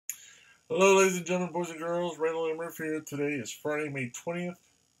Hello, ladies and gentlemen, boys and girls. Randall M here. Today is Friday, May 20th,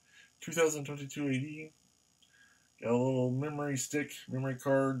 2022 AD. Got a little memory stick, memory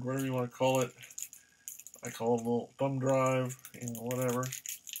card, whatever you want to call it. I call it a little thumb drive, whatever.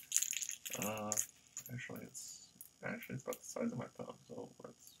 Actually, it's about the size of my thumb, so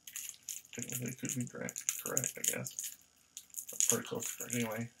that's technically could be correct, I guess. That's pretty close to correct.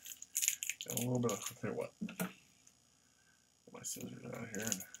 Anyway, got a little bit of, I'll tell you what. Get my scissors out here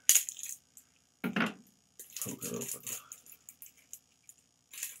and poke it open.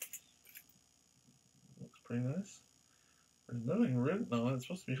 Looks pretty nice. There's nothing written on it. It's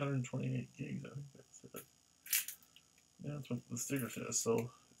supposed to be 128 gigs. I think that's it. Yeah, that's what the sticker says. So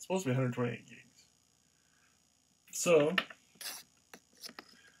it's supposed to be 128 gigs. So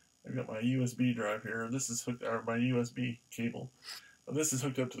I've got my USB drive here. This is hooked, or my USB cable. This is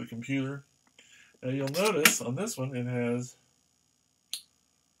hooked up to the computer. Now you'll notice on this one it has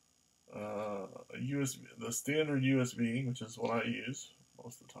a USB, the standard USB, which is what I use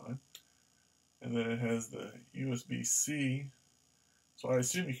most of the time, and then it has the USB-C. So I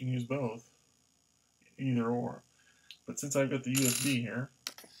assume you can use both, either or. But since I've got the USB here,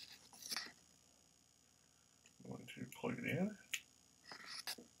 I'm going to plug it in.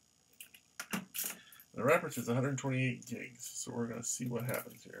 The wrapper says 128 gigs, so we're going to see what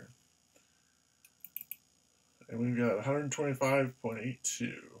happens here. And we've got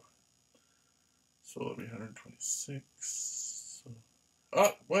 125.82. So it'll be 126. So,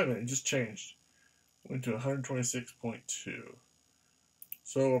 oh, wait a minute, it just changed. Went to 126.2.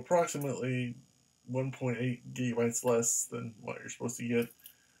 So approximately 1.8 gigabytes less than what you're supposed to get.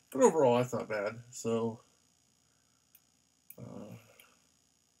 But overall, that's not bad. So,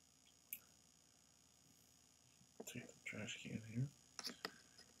 take the trash can here.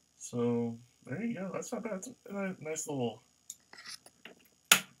 So, there you go. That's not bad. It's a nice little...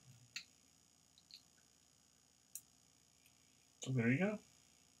 So there you go.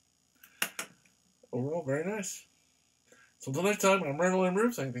 Overall, very nice. So until next time, I'm Randall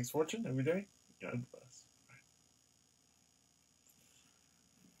M saying thanks for watching every day. God bless.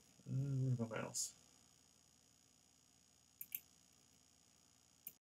 Where's my mouse?